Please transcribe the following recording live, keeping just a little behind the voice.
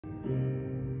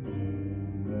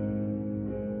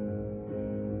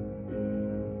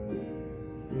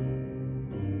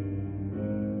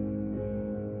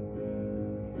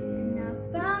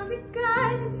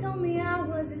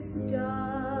was a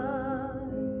star.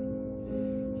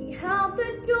 He held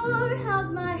the door,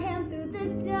 held my hand through the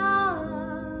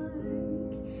dark.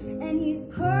 And he's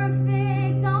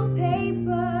perfect on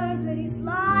paper, but he's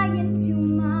lying to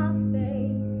my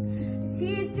face. Does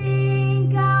he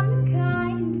think I'm the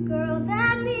kind of girl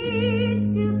that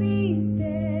needs to be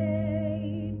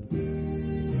saved?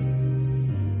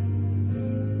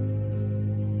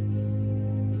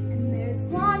 And there's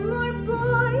one more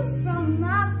voice from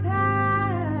my past.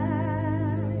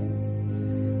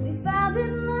 We fell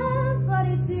in love, but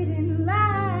it didn't last.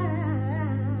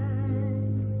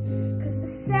 'Cause the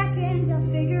second I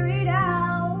figure it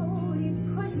out, he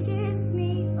pushes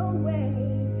me away.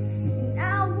 And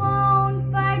I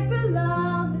won't fight for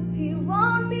love if he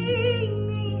won't meet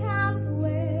me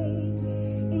halfway.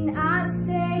 And I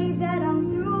say that I'm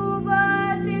through,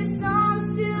 but this song's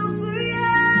still for you.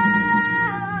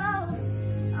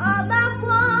 All I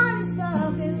want is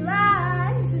love that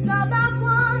lasts. Is all I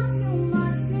want too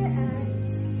much to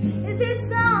ask? Is there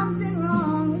something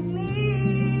wrong with me?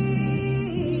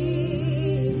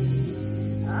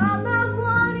 All I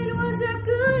wanted was a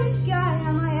good guy,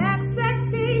 and my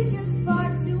expectations far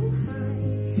too high.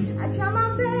 I try my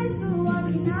best, but what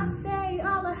can I say?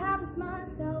 All I have is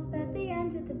myself at the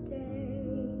end of the day.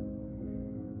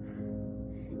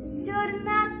 Shouldn't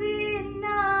that be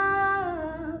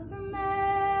enough for me?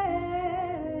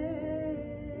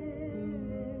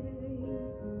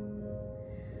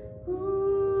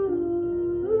 Ooh.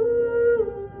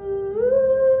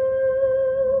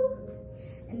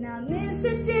 And I miss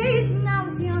the days when I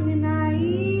was young and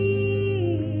naive.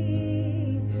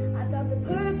 I thought the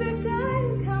perfect guy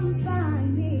would come find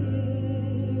me.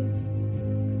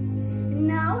 And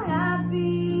now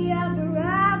happy ever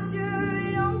after,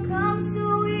 it don't come so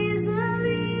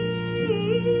easily.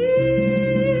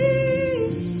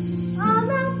 All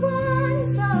I want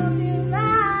is love that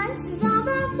lasts. Is all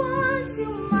I want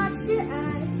too much to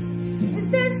ask? Is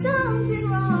there something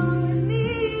wrong with me?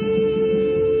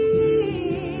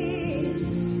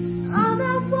 All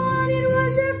I wanted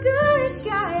was a good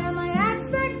guy, and my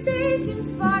expectations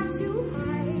far too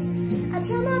high. I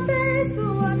try my best,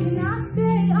 but what can I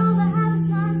say? All I have is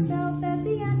myself at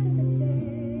the end of the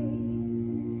day.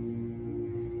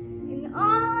 And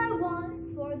all I want is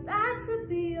for that to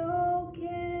be